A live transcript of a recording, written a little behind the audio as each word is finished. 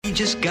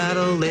just got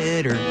a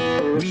letter.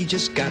 We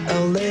just got a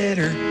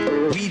letter.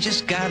 We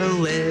just got a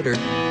letter.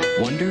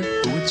 Wonder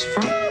who it's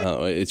from.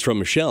 Oh, it's from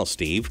Michelle,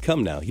 Steve.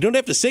 Come now. You don't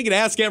have to sing and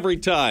ask every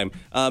time.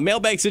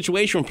 Mailbag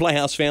situation from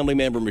Playhouse family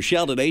member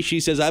Michelle today.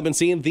 She says, I've been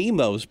seeing the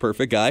most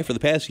perfect guy for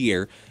the past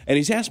year, and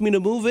he's asked me to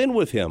move in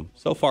with him.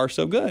 So far,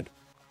 so good.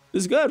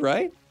 This is good,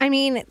 right? I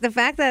mean, the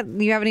fact that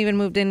you haven't even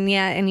moved in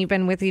yet and you've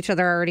been with each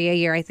other already a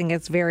year, I think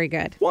it's very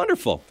good.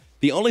 Wonderful.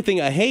 The only thing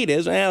I hate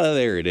is,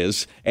 there it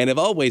is, and I've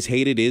always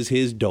hated is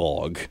his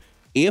dog.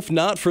 If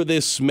not for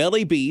this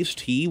smelly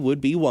beast, he would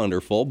be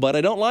wonderful, but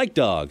I don't like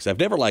dogs. I've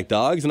never liked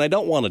dogs, and I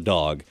don't want a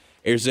dog.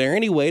 Is there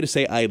any way to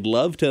say I'd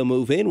love to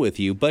move in with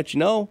you, but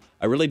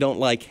I really don't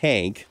like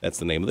Hank. That's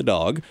the name of the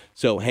dog.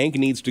 So Hank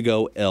needs to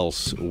go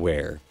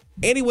elsewhere.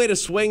 Any way to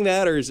swing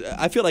that,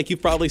 I feel like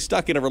you've probably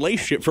stuck in a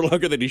relationship for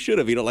longer than you should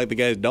have. You don't like the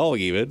guy's dog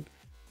even.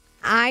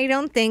 I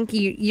don't think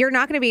you're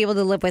not going to be able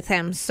to live with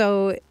him,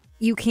 so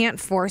you can't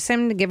force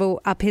him to give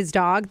up his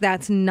dog.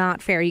 That's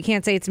not fair. You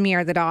can't say it's me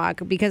or the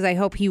dog, because I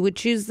hope he would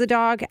choose the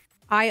dog.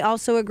 I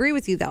also agree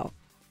with you, though.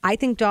 I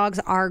think dogs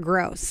are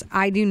gross.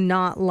 I do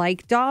not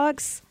like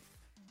dogs.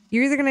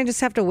 You're either going to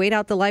just have to wait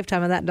out the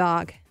lifetime of that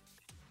dog.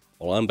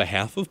 Well, on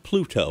behalf of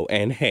Pluto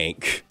and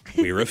Hank,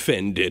 we're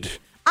offended.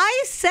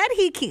 I said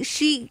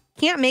she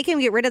can't make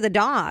him get rid of the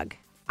dog.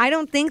 I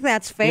don't think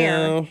that's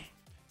fair. No.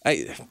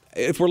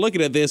 If we're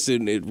looking at this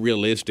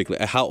realistically,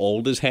 how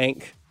old is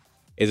Hank?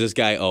 Is this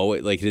guy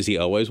does he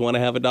always want to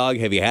have a dog?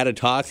 Have you had a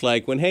talk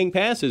like, when Hank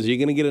passes, are you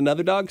going to get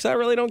another dog? Because I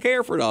really don't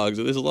care for dogs.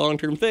 If this is a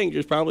long-term thing,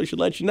 just probably should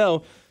let you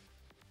know.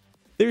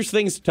 There's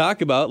things to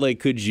talk about, like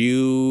could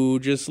you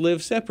just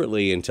live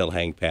separately until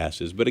Hank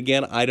passes? But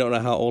again, I don't know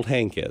how old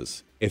Hank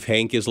is. If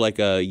Hank is like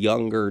a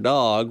younger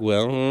dog,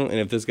 well, and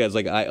if this guy's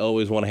like, I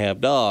always want to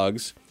have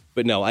dogs.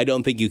 But no, I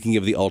don't think you can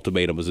give the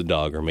ultimatum as a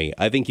dog or me.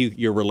 I think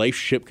your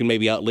relationship can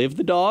maybe outlive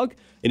the dog,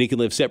 and you can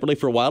live separately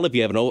for a while if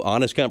you have an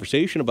honest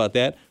conversation about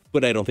that.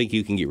 But I don't think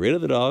you can get rid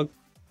of the dog.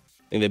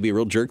 I think that'd be a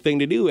real jerk thing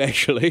to do,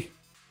 actually.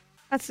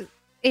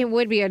 It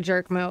would be a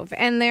jerk move.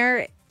 And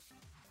there's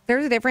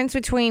a difference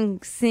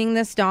between seeing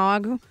this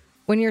dog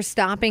when you're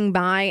stopping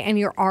by and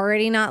you're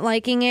already not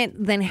liking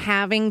it than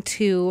having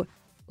to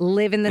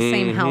live in the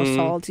same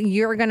household.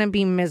 You're going to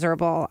be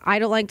miserable. I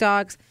don't like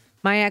dogs.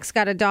 My ex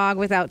got a dog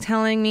without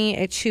telling me.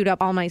 It chewed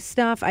up all my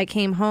stuff. I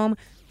came home.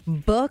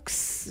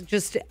 Books,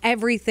 just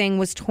everything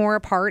was torn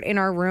apart in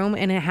our room,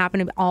 and it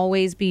happened to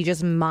always be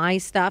just my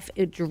stuff.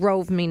 It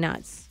drove me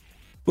nuts.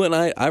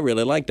 Well, I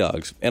really like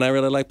dogs, and I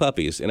really like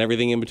puppies and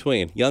everything in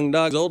between. Young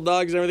dogs, old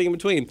dogs, and everything in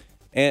between.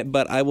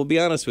 But I will be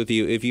honest with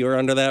you, if you are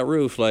under that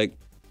roof, like,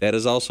 that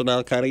is also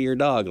now kind of your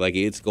dog. Like,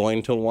 it's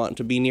going to want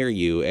to be near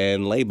you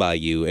and lay by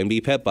you and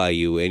be pet by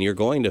you, and you're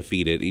going to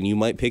feed it, and you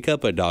might pick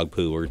up a dog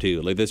poo or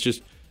two. Like, that's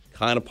just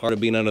kind of part of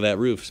being under that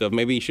roof. So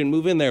maybe you shouldn't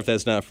move in there if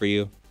that's not for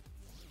you.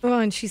 Well,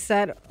 and she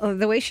said,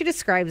 the way she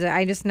describes it,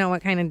 I just know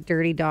what kind of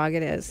dirty dog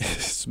it is.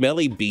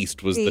 Smelly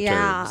beast was the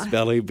term.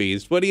 Smelly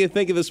beast. What do you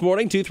think of this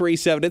morning?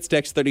 237, it's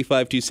text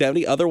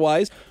 35270.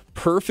 Otherwise,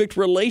 perfect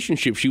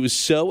relationship. She was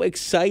so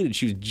excited.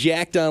 She was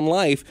jacked on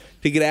life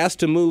to get asked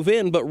to move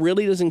in, but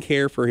really doesn't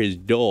care for his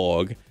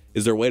dog.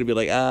 Is there a way to be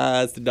like,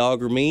 it's the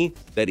dog or me?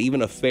 Is that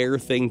even a fair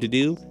thing to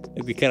do?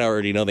 If you kind of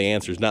already know the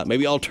answer is not.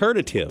 Maybe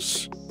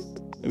alternatives.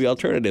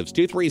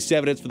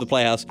 237, it's for the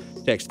Playhouse.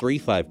 Text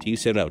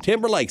 35270.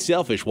 Timberlake,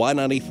 Selfish,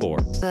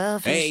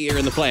 Y94. Hey, you're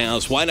in the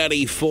Playhouse.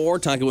 Y94,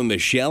 talking with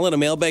Michelle in a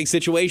mailbag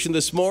situation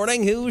this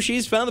morning.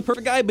 She's found the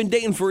perfect guy, been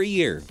dating for a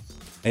year.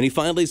 And he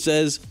finally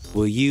says,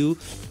 will you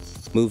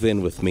move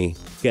in with me?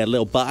 Got a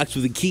little box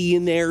with a key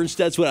in there.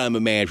 That's what I'm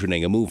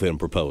imagining, a move-in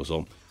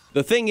proposal.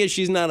 The thing is,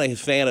 she's not a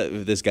fan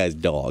of this guy's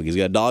dog. He's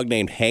got a dog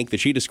named Hank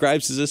that she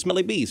describes as a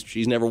smelly beast.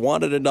 She's never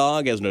wanted a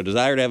dog, has no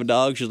desire to have a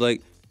dog. She's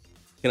like,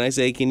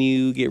 can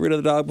you get rid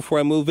of the dog before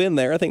I move in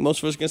there? I think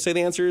most of us are going to say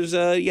the answer is,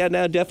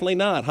 no, definitely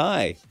not.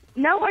 Hi.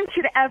 No one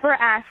should ever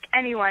ask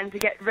anyone to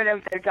get rid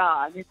of their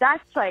dog.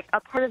 That's like a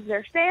part of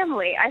their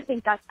family. I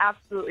think that's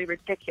absolutely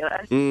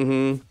ridiculous.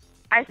 Mm-hmm.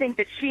 I think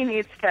that she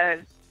needs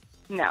to,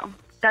 no,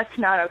 that's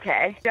not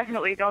okay.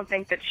 Definitely don't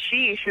think that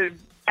she should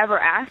ever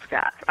ask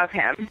that of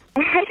him.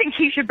 I think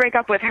he should break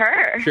up with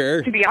her.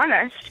 Sure. To be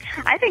honest.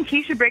 I think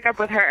he should break up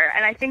with her,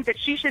 and I think that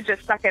she should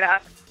just suck it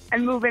up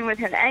and move in with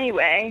him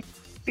anyway,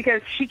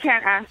 because she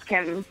can't ask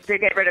him to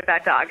get rid of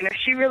that dog. And if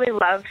she really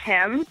loved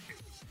him,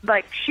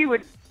 like, she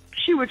would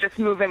just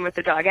move in with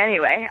the dog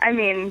anyway. I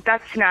mean,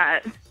 that's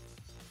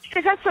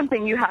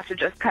something you have to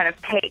just kind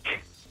of take.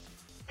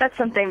 That's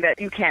something that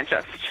you can't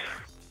just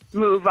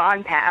move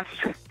on past.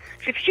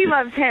 If she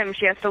loves him,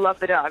 she has to love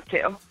the dog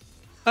too.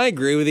 I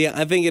agree with you.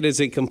 I think it is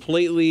a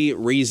completely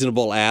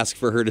reasonable ask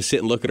for her to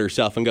sit and look at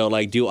herself and go,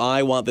 like, do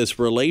I want this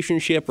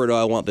relationship or do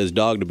I want this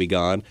dog to be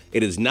gone?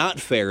 It is not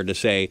fair to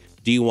say,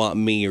 do you want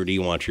me or do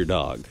you want your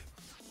dog?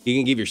 You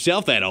can give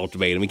yourself that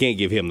ultimatum. You can't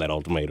give him that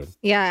ultimatum.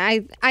 Yeah,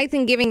 I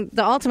think giving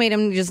the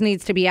ultimatum just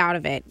needs to be out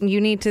of it.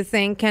 You need to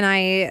think, can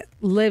I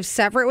live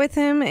separate with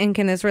him and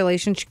can this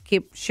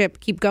relationship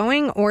keep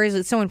going? Or is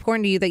it so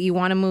important to you that you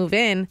want to move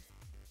in?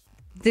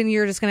 Then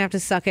you're just going to have to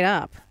suck it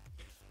up.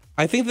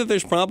 I think that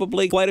there's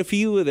probably quite a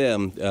few of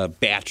them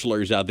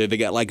bachelors out there that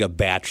got like a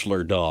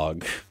bachelor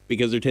dog,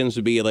 because there tends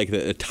to be like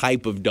a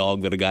type of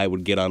dog that a guy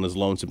would get on his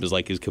lonesome as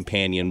like his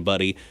companion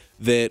buddy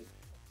that,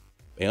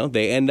 you know,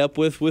 they end up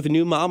with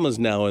new mamas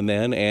now and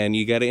then, and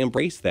you got to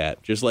embrace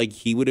that. Just like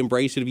he would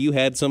embrace it if you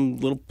had some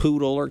little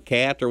poodle or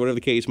cat or whatever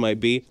the case might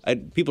be.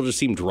 People just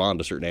seem drawn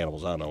to certain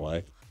animals. I don't know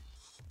why.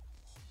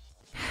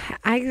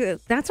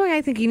 That's why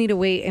I think you need to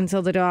wait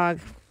until the dog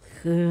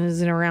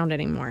isn't around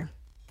anymore.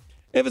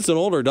 If it's an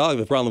older dog,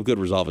 the problem could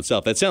resolve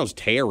itself. That sounds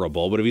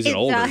terrible, but if he's an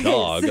older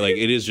dog, like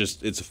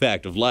it's a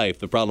fact of life.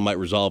 The problem might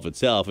resolve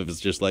itself if it's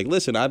just like,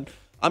 listen, I'm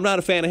not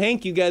a fan of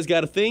Hank. You guys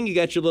got a thing. You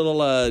got your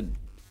little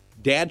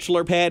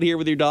dad-schler pad here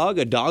with your dog,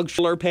 a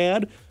dog-schler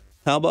pad.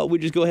 How about we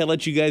just go ahead and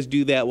let you guys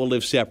do that? We'll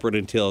live separate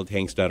until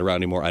Hank's not around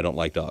anymore. I don't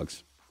like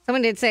dogs.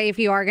 Someone did say if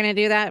you are going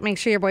to do that, make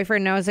sure your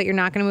boyfriend knows that you're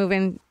not going to move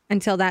in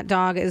until that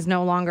dog is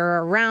no longer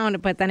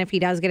around. But then if he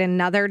does get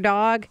another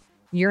dog,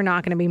 you're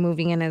not going to be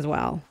moving in as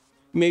well.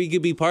 Maybe you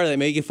could be part of that.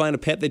 Maybe you could find a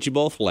pet that you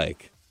both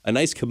like. A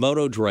nice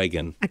Komodo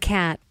dragon. A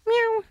cat.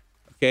 Meow.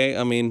 Okay,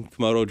 I mean,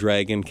 Komodo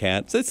dragon,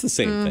 cat. It's the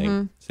same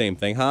thing. Same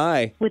thing.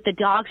 Hi. With the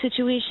dog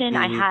situation,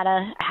 I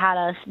had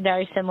a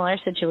very similar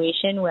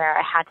situation where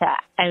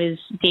I was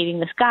dating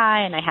this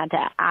guy and I had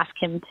to ask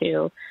him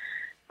to,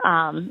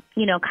 kind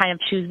of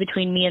choose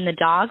between me and the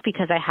dog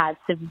because I had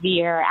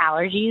severe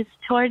allergies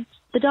towards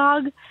the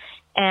dog.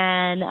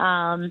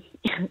 And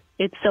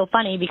it's so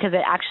funny because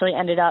it actually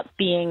ended up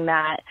being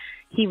that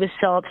he was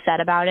so upset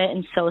about it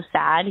and so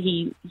sad.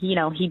 He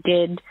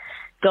did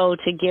go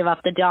to give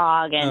up the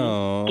dog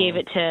and gave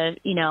it to,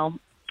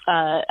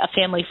 a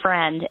family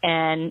friend.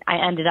 And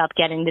I ended up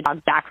getting the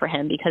dog back for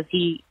him because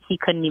he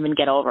couldn't even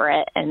get over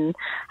it. And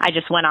I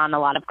just went on a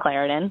lot of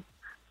Claritin.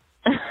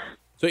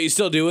 So you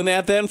still doing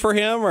that then for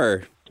him,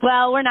 or?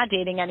 Well, we're not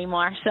dating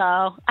anymore,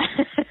 so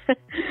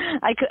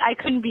I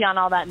couldn't be on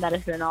all that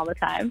medicine all the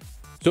time.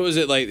 So was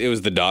it like it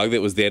was the dog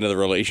that was the end of the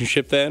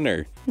relationship then,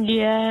 or?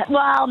 Yeah.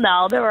 Well,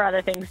 no, there were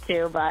other things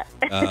too, but.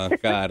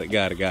 Got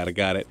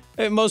it.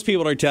 And most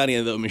people are telling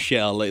you though,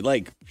 Michelle,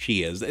 like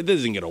she is. This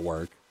isn't gonna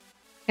work.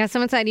 Yeah,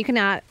 someone said you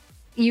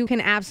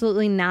can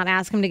absolutely not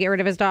ask him to get rid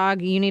of his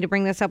dog. You need to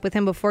bring this up with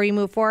him before you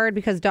move forward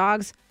because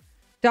dog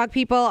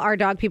people are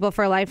dog people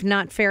for life.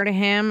 Not fair to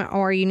him,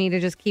 or you need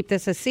to just keep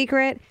this a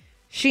secret.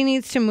 She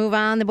needs to move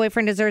on. The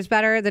boyfriend deserves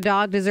better. The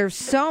dog deserves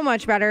so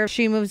much better. If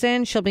she moves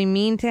in, she'll be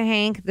mean to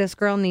Hank. This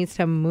girl needs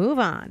to move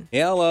on.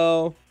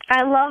 Hello.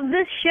 I love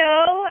this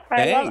show.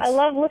 Thanks. I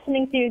love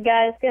listening to you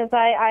guys because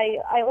I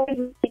always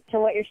listen to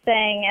what you're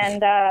saying.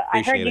 And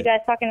I heard you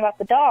guys talking about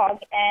the dog.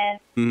 And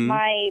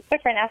my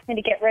boyfriend asked me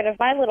to get rid of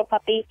my little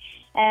puppy.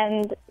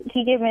 And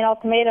he gave me an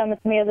ultimatum.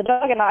 It's me or the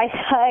dog. And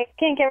I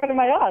can't get rid of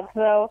my dog.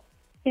 So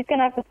he's going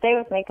to have to stay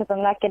with me because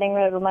I'm not getting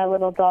rid of my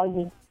little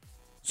doggy.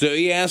 So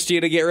he asked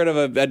you to get rid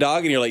of a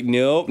dog, and you're like,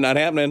 nope, not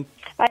happening.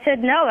 I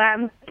said, no,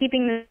 I'm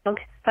keeping the dog,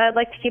 but I'd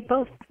like to keep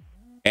both.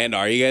 And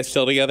are you guys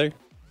still together?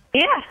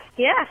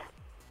 Yeah,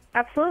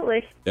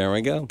 absolutely. There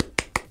we go.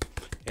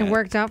 It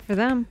worked out for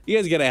them. You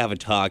guys got to have a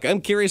talk.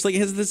 I'm curious, like,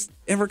 has this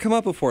ever come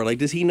up before? Like,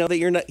 does he know that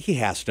you're not? He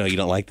has to know you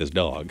don't like this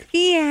dog.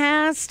 He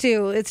has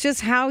to. It's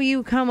just how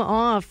you come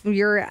off,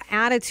 your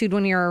attitude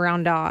when you're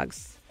around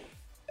dogs.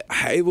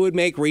 It would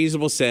make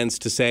reasonable sense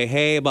to say,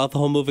 hey, about the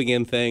whole moving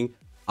in thing,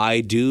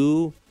 I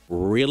do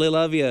really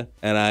love you,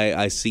 and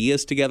I see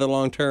us together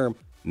long term.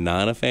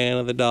 Not a fan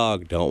of the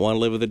dog. Don't want to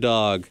live with a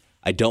dog.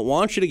 I don't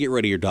want you to get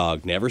rid of your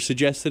dog. Never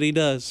suggest that he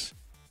does.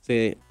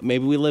 Say,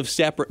 maybe we live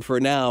separate for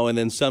now, and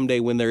then someday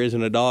when there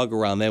isn't a dog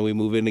around, then we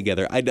move in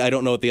together. I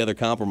don't know what the other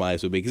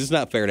compromise would be, because it's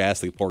not fair to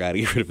ask the poor guy to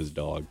get rid of his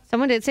dog.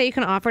 Someone did say you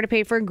can offer to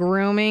pay for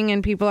grooming,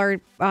 and people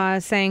are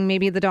saying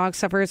maybe the dog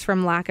suffers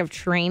from lack of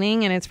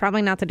training, and it's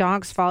probably not the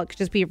dog's fault. It could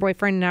just be your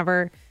boyfriend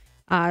never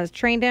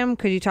trained him.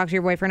 Could you talk to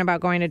your boyfriend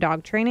about going to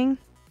dog training?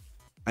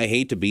 I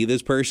hate to be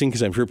this person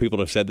because I'm sure people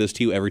have said this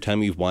to you every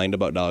time you've whined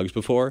about dogs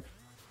before.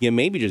 You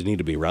maybe just need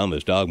to be around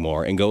this dog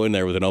more and go in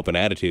there with an open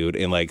attitude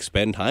and like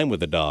spend time with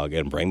the dog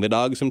and bring the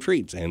dog some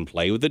treats and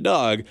play with the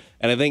dog.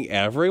 And I think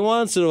every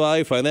once in a while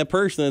you find that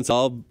person that's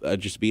all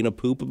just being a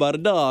poop about a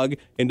dog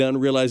and doesn't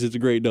realize it's a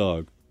great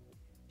dog.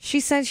 She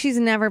said she's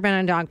never been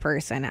a dog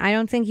person. I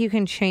don't think you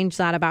can change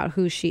that about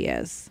who she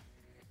is.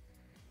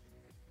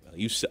 Well,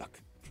 you suck.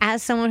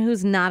 As someone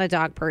who's not a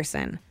dog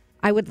person,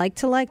 I would like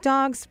to like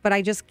dogs, but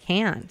I just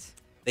can't.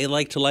 They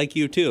like to like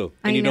you, too.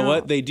 And you know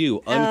what? They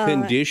do.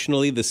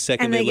 Unconditionally the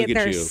second they look at you.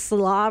 And they get their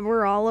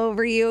slobber all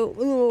over you.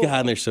 Ooh. God,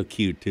 and they're so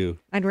cute, too.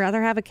 I'd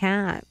rather have a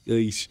cat.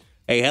 Eesh.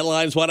 Hey,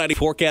 headlines, Y90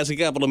 forecast a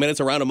couple of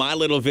minutes around to my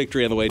little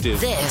victory on the way, too.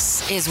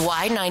 This is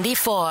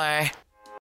Y94.